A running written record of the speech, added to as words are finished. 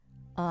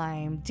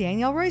I'm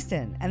Danielle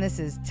Royston, and this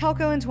is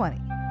Telco in 20.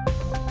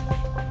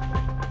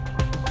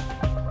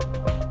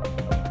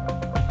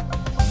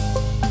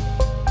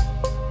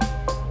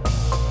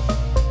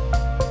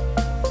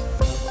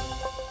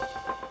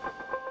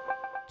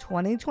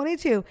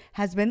 "2022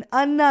 has been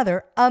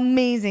another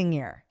amazing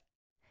year.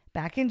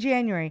 Back in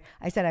January,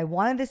 I said I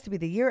wanted this to be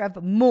the year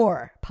of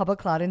more public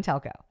cloud and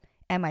telco,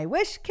 and my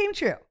wish came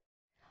true.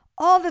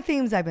 All the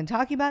themes I've been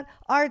talking about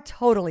are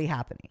totally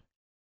happening.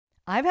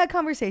 I've had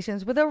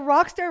conversations with a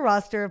rockstar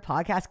roster of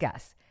podcast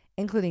guests,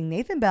 including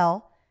Nathan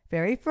Bell,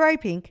 Barry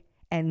Frypink,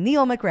 and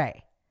Neil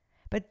McRae.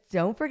 But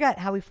don't forget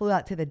how we flew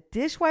out to the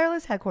Dish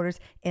Wireless headquarters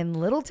in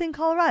Littleton,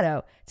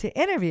 Colorado to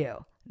interview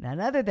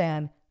none other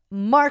than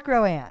Mark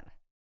Rowan.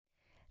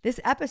 This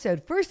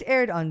episode first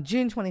aired on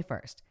June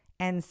 21st,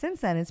 and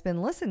since then it's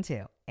been listened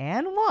to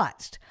and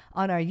watched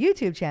on our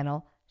YouTube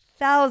channel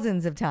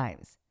thousands of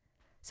times.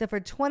 So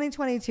for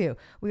 2022,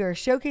 we are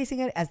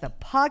showcasing it as the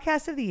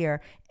podcast of the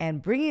year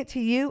and bringing it to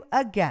you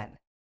again.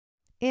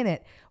 In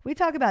it, we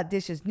talk about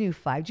Dish's new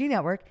 5G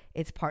network,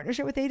 its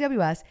partnership with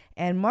AWS,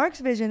 and Mark's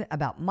vision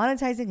about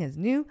monetizing his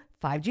new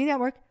 5G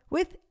network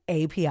with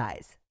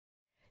APIs.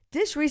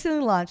 Dish recently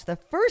launched the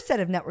first set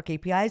of network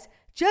APIs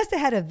just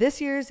ahead of this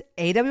year's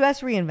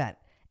AWS reInvent,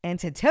 and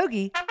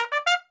Totogi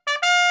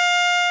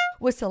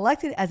was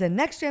selected as a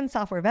next-gen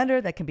software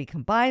vendor that can be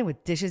combined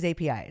with Dish's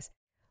APIs.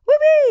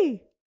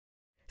 Whoopee!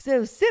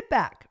 So sit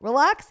back,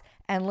 relax,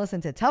 and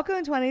listen to Telco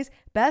in 20's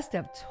Best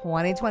of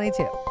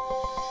 2022.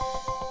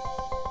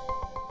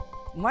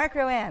 Mark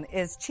Rowan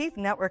is Chief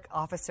Network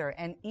Officer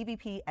and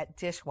EVP at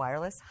Dish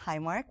Wireless. Hi,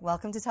 Mark.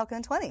 Welcome to Telco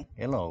in 20.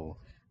 Hello.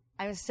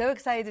 I'm so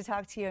excited to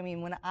talk to you. I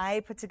mean, when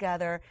I put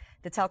together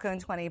the Telco in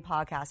 20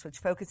 podcast, which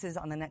focuses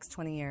on the next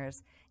 20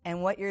 years,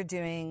 and what you're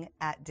doing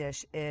at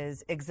Dish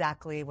is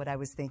exactly what I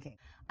was thinking.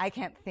 I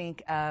can't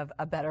think of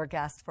a better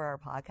guest for our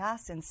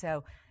podcast. And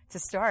so to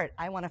start,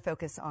 I want to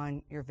focus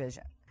on your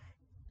vision.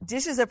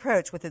 Dish's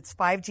approach with its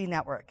 5G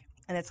network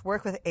and its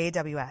work with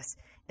AWS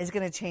is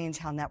going to change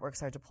how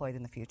networks are deployed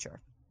in the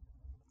future.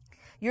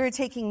 You're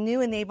taking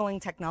new enabling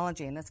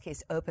technology, in this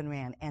case Open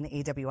RAN and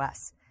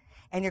AWS,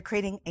 and you're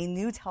creating a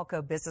new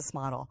telco business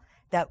model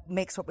that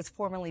makes what was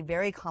formerly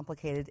very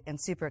complicated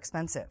and super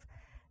expensive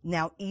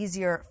now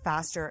easier,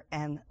 faster,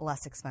 and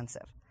less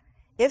expensive.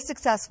 If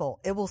successful,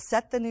 it will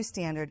set the new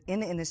standard in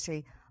the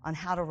industry on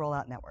how to roll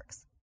out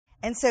networks.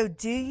 And so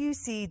do you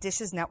see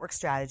Dish's network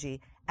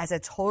strategy as a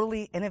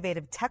totally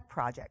innovative tech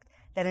project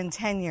that in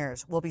 10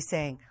 years we'll be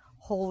saying,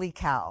 holy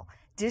cow,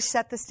 Dish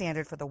set the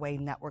standard for the way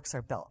networks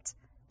are built?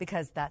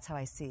 Because that's how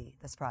I see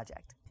this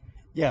project.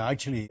 Yeah,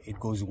 actually, it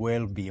goes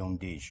well beyond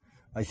Dish.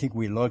 I think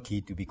we're lucky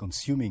to be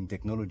consuming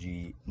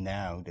technology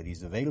now that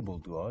is available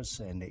to us,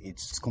 and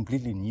it's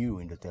completely new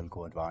in the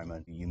telco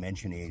environment. You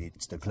mentioned it,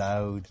 it's the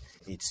cloud,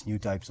 it's new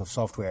types of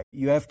software.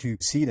 You have to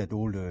see that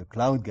all the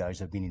cloud guys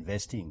have been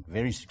investing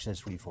very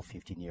successfully for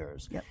 15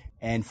 years. Yep.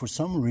 And for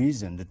some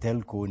reason, the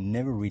telco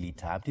never really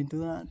tapped into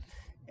that,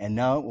 and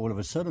now all of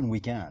a sudden we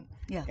can.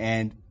 Yeah.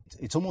 And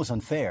it's almost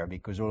unfair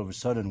because all of a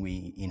sudden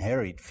we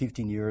inherit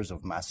 15 years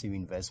of massive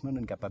investment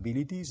and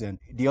capabilities. And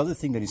the other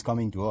thing that is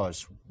coming to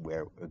us,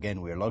 where, again,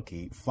 we're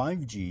lucky,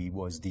 5G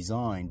was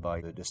designed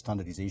by the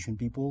standardization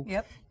people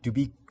to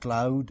be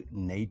cloud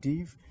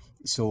native.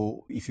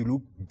 So if you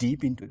look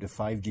deep into the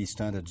 5G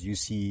standards, you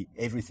see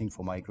everything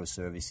for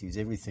microservices,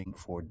 everything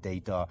for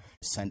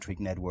data-centric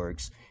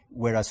networks,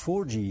 whereas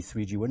 4G,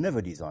 3G were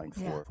never designed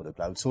for the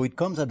cloud. So it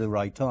comes at the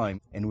right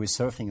time, and we're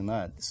surfing on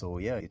that. So,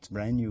 yeah, it's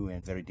brand new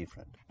and very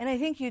different. And I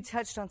think you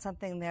touched on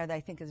something there that I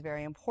think is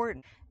very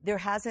important. There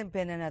hasn't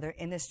been another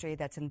industry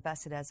that's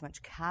invested as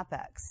much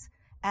CapEx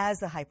as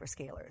the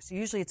hyperscalers.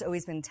 Usually it's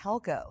always been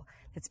telco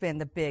that's been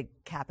the big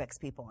CapEx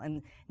people.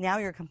 And now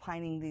you're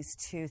combining these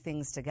two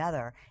things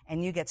together,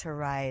 and you get to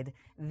ride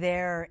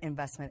their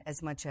investment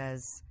as much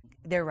as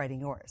they're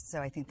riding yours.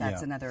 So I think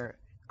that's another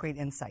great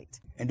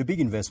insight. And the big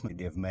investment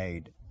they've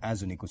made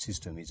as an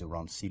ecosystem is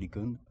around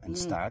silicon and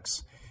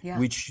stacks,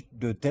 which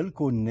the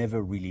telco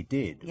never really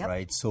did,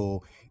 right?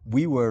 So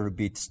we were a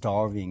bit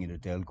starving in the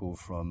telco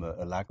from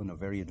a lack of a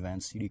very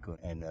advanced silicon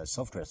and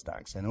software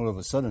stacks. And all of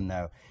a sudden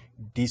now,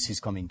 this is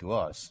coming to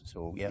us.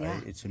 So,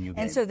 it's a new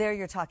game. And so there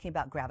you're talking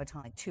about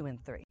Graviton, like 2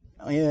 and 3.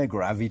 Yeah,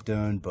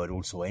 Graviton, but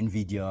also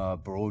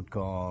NVIDIA,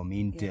 Broadcom,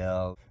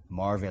 Intel,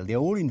 Marvell. They're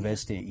all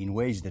investing in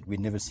ways that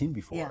we've never seen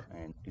before.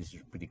 And this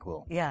is pretty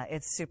cool. Yeah,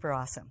 it's super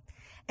awesome.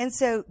 And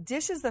so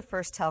Dish is the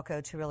first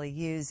telco to really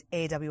use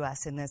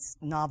AWS in this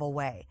novel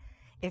way.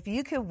 If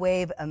you could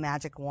wave a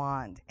magic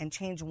wand and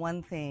change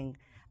one thing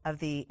of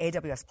the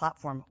AWS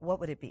platform,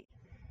 what would it be?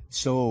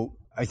 So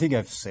I think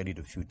I've said it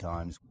a few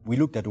times. We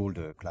looked at all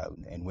the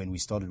cloud, and when we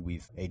started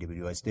with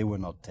AWS, they were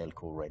not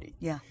telco ready.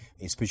 Yeah.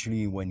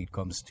 Especially when it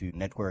comes to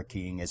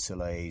networking,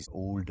 SLAs,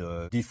 all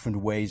the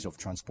different ways of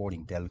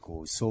transporting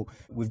telcos. So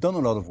we've done a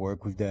lot of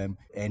work with them,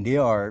 and they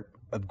are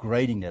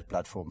upgrading that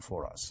platform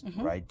for us,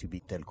 right, to be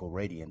telco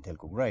ready and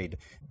telco grade.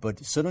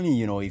 But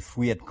certainly, if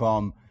we had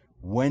come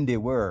when they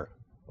were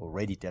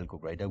already telco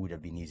grade, that would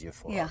have been easier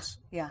for us.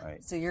 Yeah.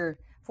 Right? So you're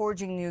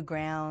forging new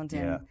ground,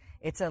 and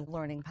it's a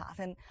learning path.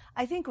 And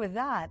I think with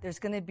that, there's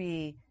going to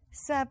be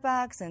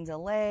setbacks and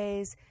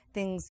delays.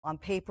 Things on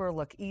paper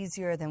look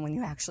easier than when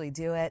you actually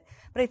do it.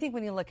 But I think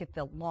when you look at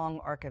the long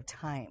arc of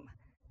time,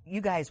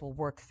 you guys will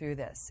work through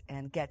this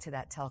and get to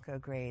that telco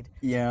grade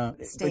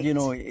state.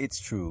 But it's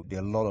true. There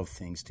are a lot of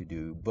things to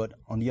do. But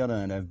on the other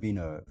hand, I've been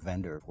a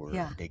vendor for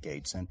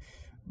decades, and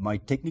my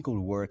technical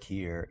work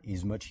here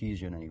is much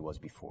easier than it was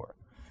before.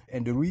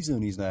 And the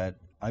reason is that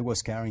I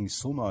was carrying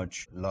so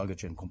much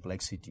luggage and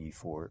complexity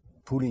for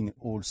putting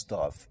old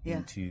stuff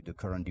into the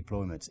current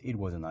deployments. It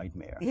was a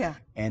nightmare. Yeah.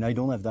 And I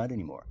don't have that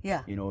anymore.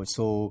 Yeah.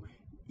 So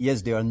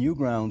yes, there are new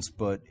grounds,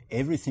 but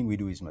everything we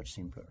do is much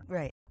simpler.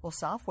 Right. Well,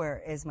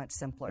 software is much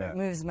simpler. Yeah. It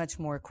moves much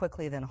more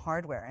quickly than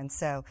hardware. And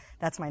so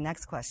that's my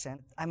next question.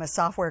 I'm a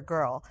software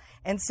girl.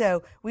 And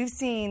so we've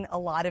seen a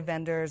lot of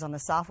vendors on the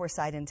software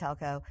side in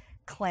telco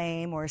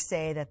claim or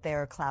say that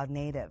they're cloud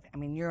native. I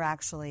mean, you're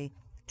actually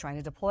trying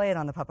to deploy it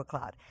on the public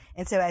cloud.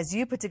 And so as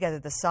you put together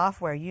the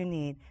software you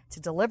need to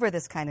deliver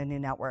this kind of new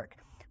network,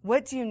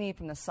 what do you need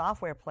from the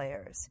software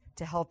players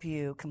to help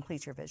you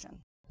complete your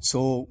vision?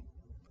 So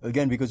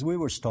again, because we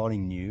were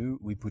starting new,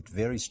 we put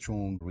very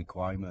strong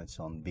requirements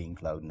on being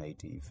cloud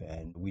native.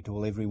 And we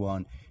told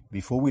everyone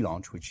before we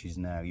launched, which is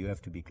now, you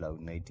have to be cloud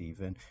native.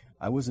 And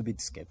I was a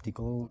bit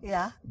skeptical.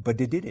 Yeah. But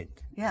they did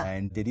it. Yeah.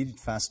 And they did it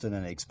faster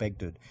than I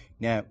expected.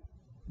 Now,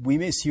 we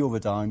may see over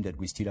time that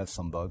we still have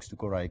some bugs to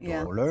correct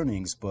or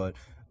learnings, but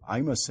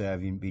I must say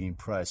I've been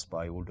impressed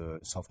by all the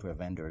software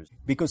vendors.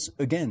 Because,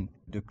 again,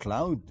 the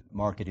cloud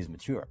market is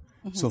mature.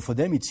 Mm-hmm. So for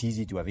them, it's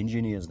easy to have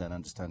engineers that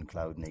understand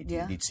cloud native.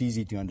 Yeah. It's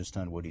easy to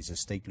understand what is a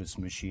stateless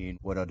machine,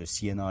 what are the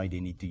CNI they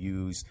need to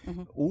use.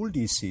 Mm-hmm. All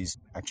this is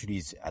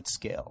actually at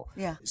scale.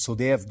 Yeah. So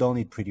they have done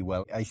it pretty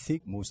well. I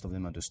think most of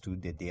them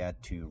understood that they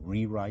had to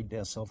rewrite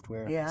their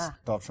software,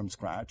 start from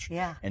scratch,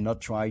 and not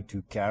try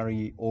to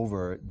carry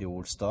over the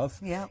old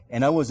stuff. Yeah.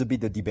 And that was a bit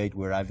the debate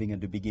we're having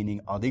at the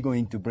beginning. Are they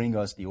going to bring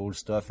us the old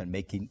stuff and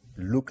make it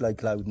look like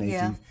cloud native?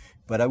 Yeah.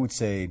 But I would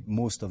say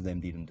most of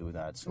them didn't do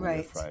that, so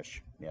they're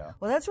fresh. Yeah.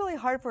 Well, that's really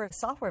hard for a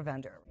software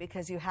vendor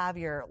because you have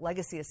your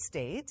legacy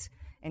estate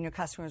and your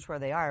customers where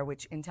they are,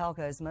 which in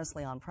telco is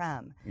mostly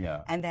on-prem.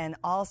 Yeah. And then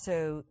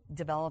also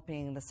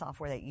developing the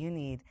software that you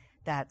need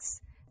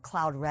that's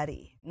cloud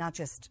ready, not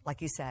just, like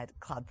you said,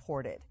 cloud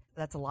ported.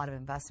 That's a lot of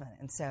investment.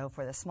 And so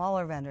for the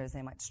smaller vendors,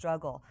 they might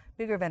struggle.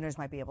 Bigger vendors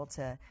might be able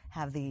to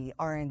have the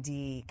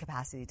R&D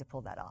capacity to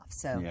pull that off.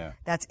 So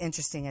that's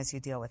interesting as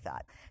you deal with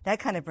that. That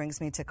kind of brings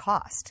me to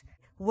cost.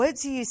 What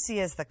do you see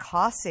as the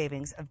cost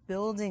savings of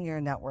building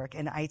your network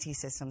and IT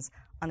systems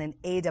on an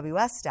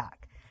AWS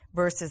stack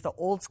versus the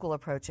old school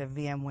approach of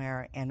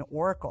VMware and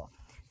Oracle?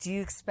 Do you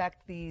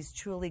expect these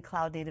truly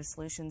cloud native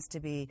solutions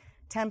to be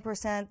 10%,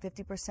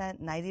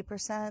 50%,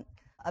 90%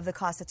 of the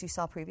cost that you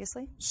saw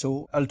previously?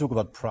 So I'll talk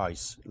about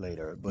price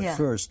later. But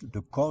first,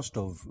 the cost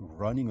of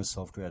running a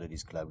software that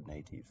is cloud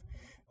native,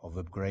 of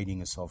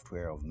upgrading a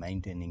software, of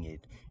maintaining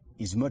it,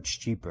 is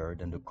much cheaper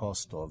than the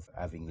cost of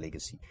having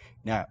legacy.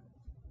 Now,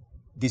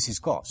 this is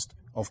cost.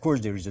 Of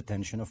course, there is a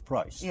tension of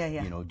price.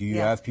 Do you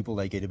have people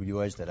like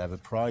AWS that have a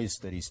price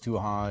that is too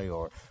high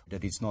or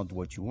that it's not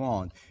what you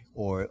want,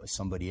 or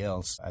somebody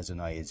else as an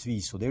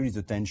ISV? So there is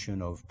a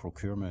tension of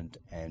procurement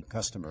and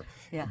customer.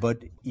 Yeah.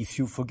 But if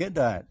you forget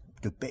that,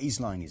 the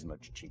baseline is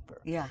much cheaper.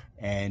 Yeah.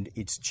 And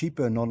it's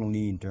cheaper not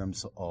only in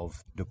terms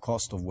of the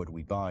cost of what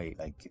we buy,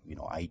 like,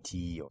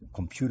 IT or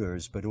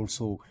computers, but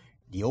also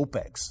the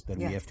OPEX that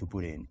we have to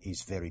put in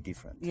is very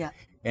different. Yeah.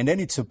 And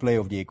then it's a play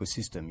of the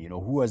ecosystem,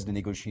 who has the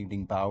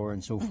negotiating power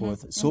and so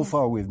forth. So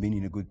far, we've been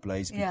in a good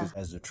place because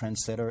as a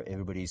trendsetter,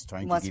 everybody is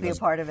trying to give us... Wants to be a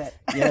part of it.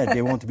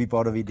 They want to be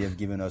part of it. They've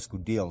given us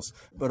good deals.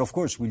 But of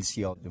course, we'll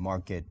see how the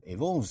market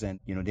evolves. And,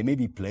 there may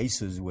be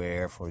places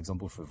where, for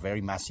example, for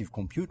very massive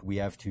compute, we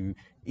have to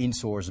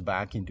insource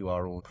back into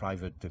our own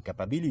private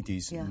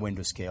capabilities when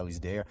the scale is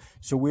there.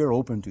 So we're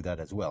open to that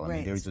as well. I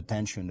mean, there is a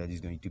tension that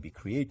is going to be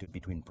created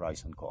between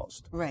price and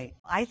cost. Right.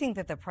 I think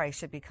that the price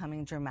should be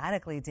coming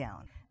dramatically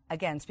down.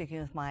 Again, speaking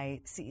with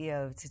my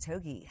CEO of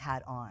Totogi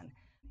hat on,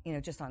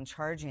 just on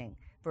charging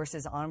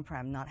versus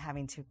on-prem, not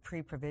having to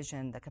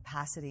pre-provision the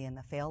capacity and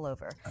the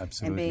failover.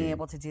 Absolutely. And being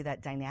able to do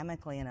that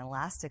dynamically and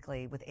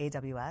elastically with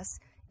AWS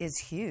is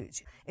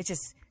huge. It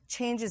just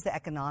changes the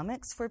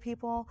economics for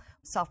people.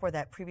 Software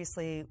that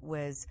previously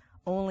was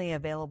only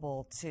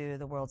available to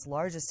the world's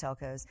largest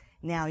telcos,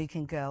 now you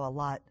can go a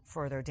lot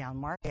further down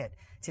market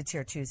to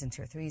tier 2s and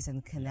tier 3s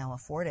and can now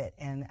afford it.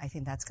 And I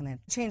think that's going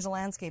to change the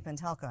landscape in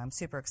telco. I'm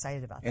super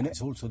excited about that. And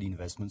it's also the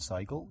investment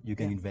cycle. You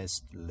can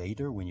invest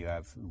later when you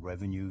have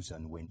revenues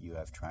and when you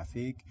have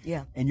traffic.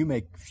 Yeah. And you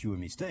make fewer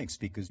mistakes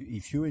because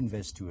if you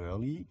invest too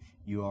early,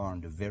 you are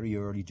on the very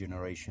early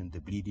generation, the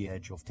bleeding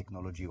edge of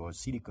technology or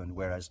silicon,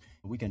 whereas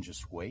we can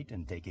just wait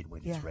and take it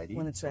when it's ready.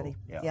 When it's ready.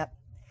 Yeah. Yep.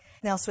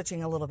 Now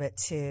switching a little bit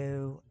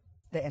to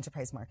the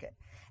enterprise market.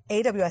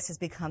 AWS has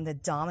become the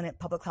dominant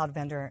public cloud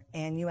vendor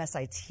and US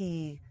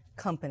IT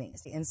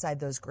companies inside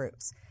those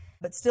groups.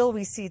 But still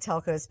we see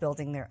telcos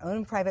building their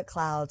own private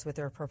clouds with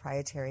their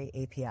proprietary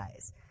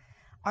APIs.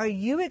 Are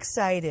you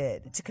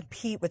excited to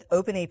compete with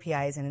open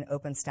APIs and an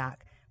open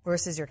stack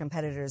versus your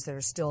competitors that are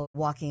still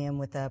walking in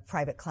with a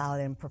private cloud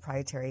and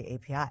proprietary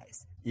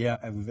APIs? Yeah,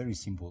 I have a very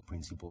simple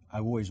principle. I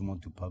always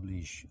want to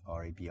publish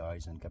our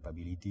APIs and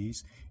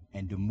capabilities,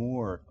 and the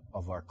more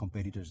of our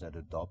competitors that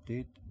adopt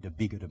it, the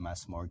bigger the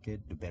mass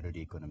market, the better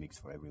the economics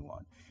for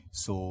everyone.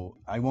 So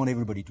I want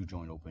everybody to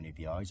join open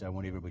APIs. I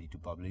want everybody to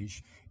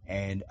publish,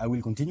 and I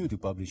will continue to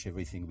publish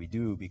everything we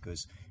do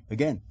because,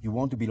 again, you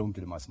want to belong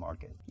to the mass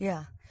market.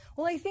 Yeah.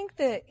 Well, I think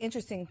the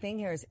interesting thing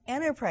here is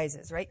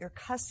enterprises, right? Your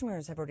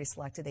customers have already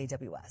selected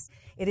AWS.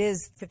 It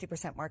is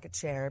 50% market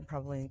share,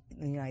 probably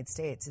in the United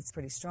States. It's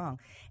pretty strong.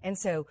 And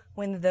so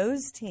when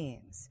those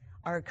teams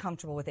are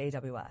comfortable with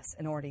AWS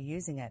and already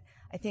using it,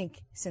 I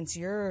think since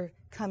you're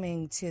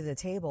coming to the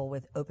table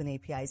with open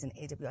APIs and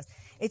AWS,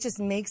 it just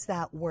makes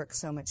that work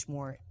so much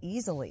more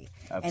easily.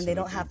 Absolutely. And they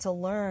don't have to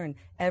learn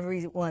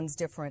everyone's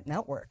different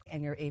network,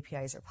 and your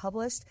APIs are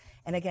published.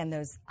 And again,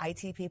 those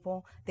IT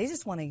people, they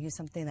just want to use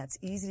something that's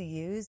easy to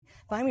use.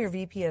 If I'm your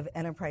VP of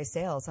enterprise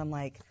sales, I'm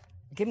like,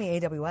 give me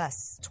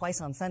AWS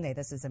twice on Sunday.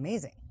 This is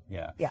amazing.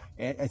 Yeah. Yeah.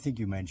 I think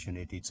you mentioned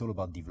it. It's all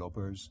about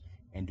developers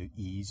and the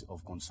ease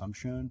of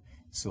consumption.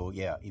 So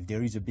yeah, if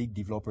there is a big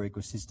developer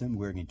ecosystem,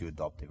 we're going to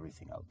adopt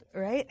everything out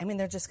there. Right? I mean,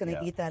 they're just going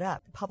to eat that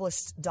up.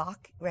 Published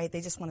doc, right? They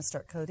just want to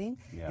start coding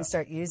and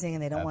start using,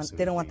 and they don't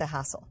want the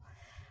hassle.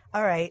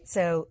 All right.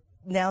 So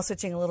now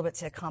switching a little bit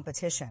to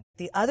competition.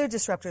 The other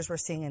disruptors we're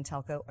seeing in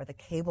telco are the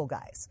cable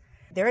guys.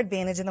 Their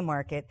advantage in the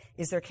market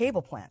is their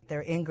cable plant,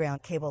 their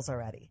in-ground cables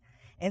already.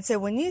 And so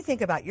when you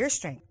think about your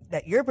strength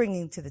that you're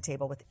bringing to the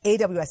table with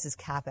AWS's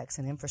CapEx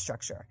and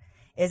infrastructure,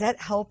 is that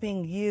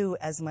helping you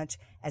as much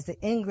as the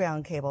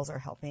in-ground cables are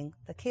helping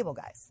the cable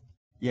guys?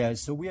 Yeah,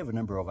 so we have a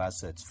number of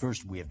assets.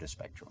 First, we have the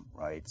spectrum,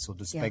 right? So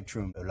the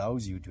spectrum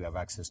allows you to have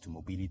access to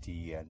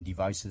mobility and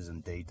devices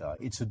and data.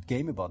 It's a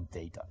game about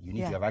data. You need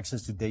to have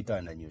access to data,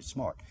 and then you're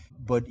smart.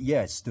 But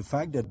yes, the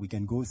fact that we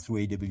can go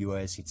through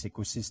AWS, its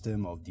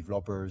ecosystem of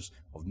developers,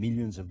 of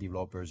millions of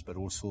developers, but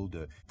also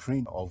the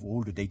print of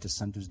all the data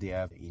centers they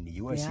have in the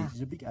US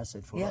is a big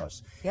asset for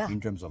us in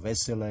terms of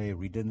SLA,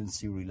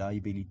 redundancy,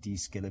 reliability,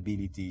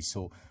 scalability.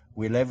 So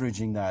we're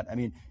leveraging that. I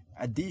mean,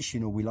 at Dish,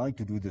 we like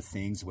to do the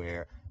things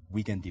where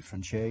we can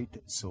differentiate,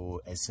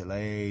 so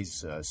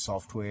SLAs,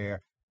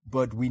 software,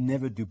 but we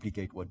never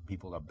duplicate what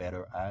people are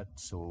better at.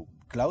 So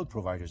cloud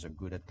providers are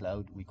good at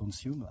cloud. We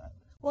consume that.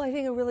 Well, I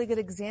think a really good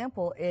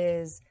example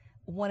is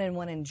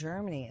 1&1 in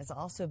Germany is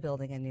also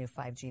building a new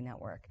 5G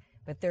network,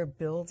 but they're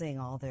building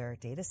all their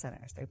data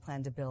centers. They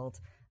plan to build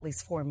at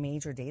least 4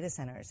 major data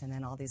centers and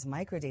then all these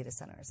micro data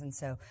centers. And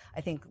so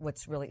I think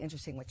what's really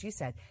interesting, what you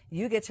said,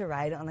 you get to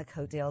ride on the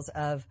coattails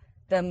of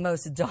the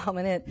most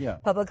dominant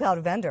public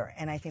cloud vendor.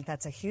 And I think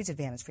that's a huge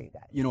advantage for you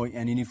guys.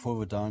 And in it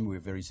over time, we're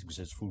very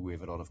successful. We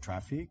have a lot of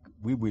traffic.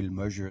 We will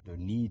measure the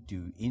need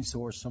to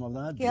insource some of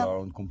that with our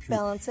own compute.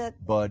 Balance it.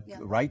 But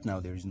right now,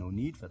 there is no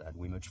need for that.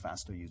 We're much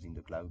faster using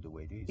the cloud the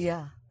way it is.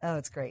 Yeah. Oh,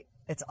 it's great.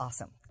 It's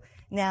awesome.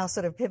 Now,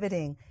 sort of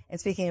pivoting and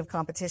speaking of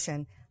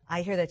competition,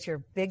 I hear that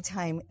you're big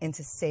time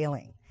into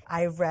sailing.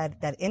 I've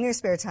read that in your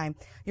spare time,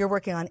 you're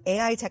working on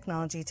AI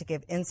technology to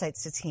give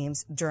insights to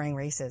teams during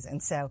races.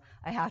 And so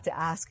I have to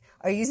ask,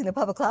 are you using the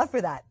public cloud for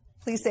that?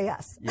 Please say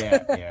yes.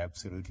 Yeah,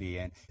 absolutely.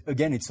 And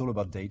again, it's all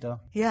about data.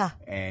 Yeah.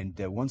 And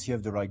once you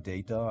have the right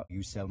data,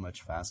 you sell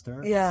much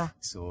faster. Yeah.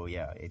 So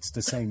yeah, it's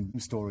the same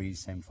story,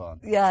 same fun.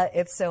 Yeah,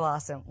 it's so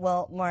awesome.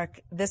 Well,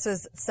 Mark, this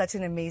was such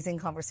an amazing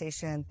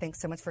conversation.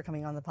 Thanks so much for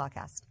coming on the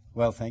podcast.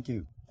 Well, thank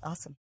you.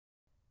 Awesome.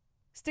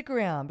 Stick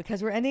around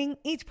because we're ending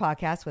each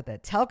podcast with a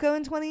Telco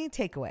in 20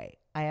 takeaway.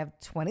 I have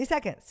 20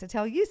 seconds to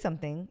tell you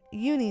something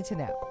you need to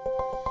know.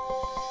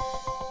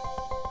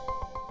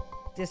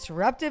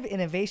 Disruptive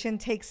innovation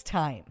takes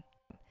time,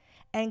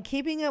 and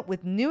keeping up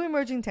with new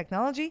emerging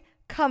technology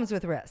comes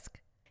with risk.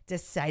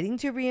 Deciding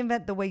to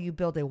reinvent the way you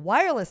build a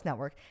wireless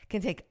network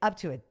can take up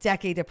to a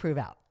decade to prove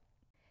out.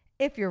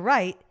 If you're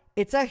right,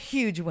 it's a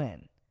huge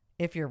win.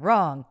 If you're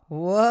wrong,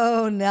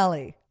 whoa,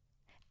 Nelly.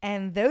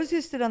 And those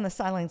who stood on the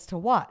sidelines to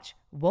watch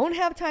won't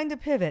have time to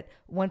pivot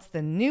once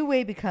the new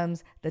way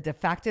becomes the de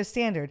facto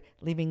standard,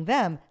 leaving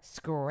them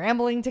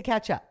scrambling to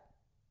catch up.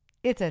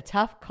 It's a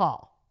tough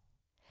call.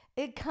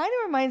 It kind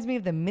of reminds me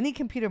of the mini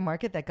computer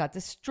market that got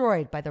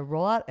destroyed by the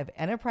rollout of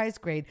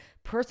enterprise-grade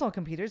personal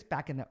computers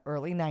back in the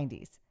early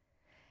 90s.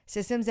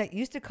 Systems that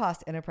used to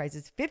cost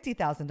enterprises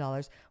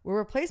 $50,000 were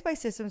replaced by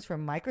systems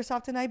from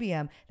Microsoft and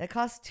IBM that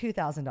cost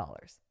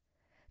 $2,000.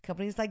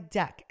 Companies like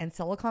DEC and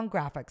Silicon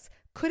Graphics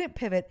couldn't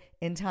pivot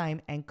in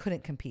time and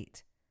couldn't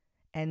compete.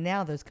 And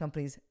now those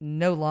companies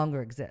no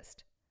longer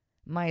exist.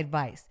 My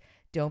advice,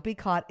 don't be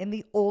caught in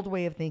the old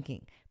way of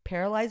thinking,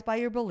 paralyzed by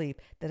your belief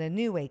that a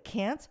new way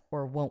can't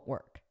or won't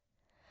work.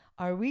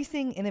 Are we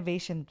seeing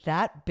innovation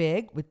that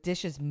big with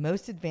Dish's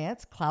most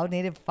advanced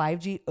cloud-native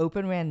 5G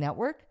Open RAN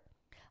network?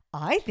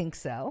 I think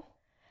so.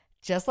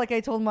 Just like I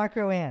told Mark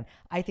Rowan,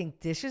 I think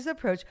Dish's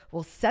approach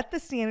will set the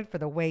standard for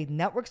the way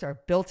networks are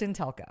built in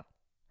telco.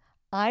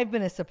 I've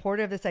been a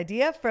supporter of this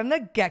idea from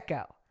the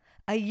get-go.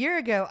 A year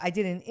ago, I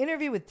did an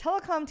interview with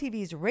Telecom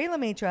TV's Ray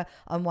LaMaitre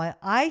on why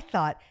I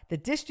thought the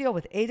dish deal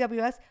with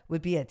AWS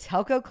would be a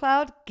telco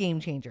cloud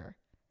game changer.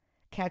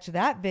 Catch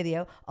that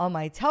video on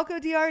my Telco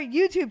DR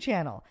YouTube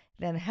channel.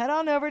 Then head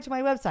on over to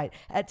my website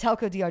at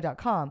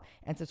telcodr.com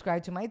and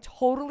subscribe to my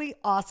totally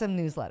awesome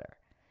newsletter.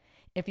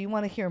 If you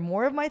want to hear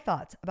more of my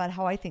thoughts about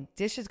how I think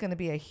Dish is going to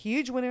be a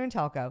huge winner in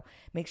telco,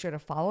 make sure to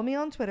follow me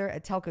on Twitter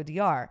at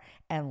TelcoDR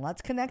and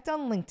let's connect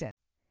on LinkedIn.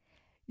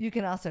 You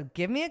can also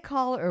give me a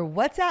call or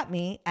WhatsApp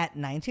me at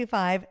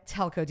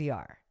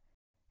 925-TELCO-DR.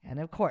 And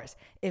of course,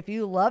 if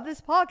you love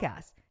this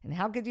podcast, and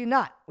how could you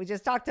not? We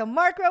just talked to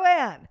Mark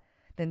Rowan.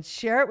 Then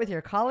share it with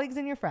your colleagues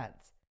and your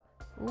friends.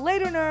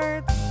 Later,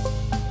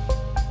 nerds.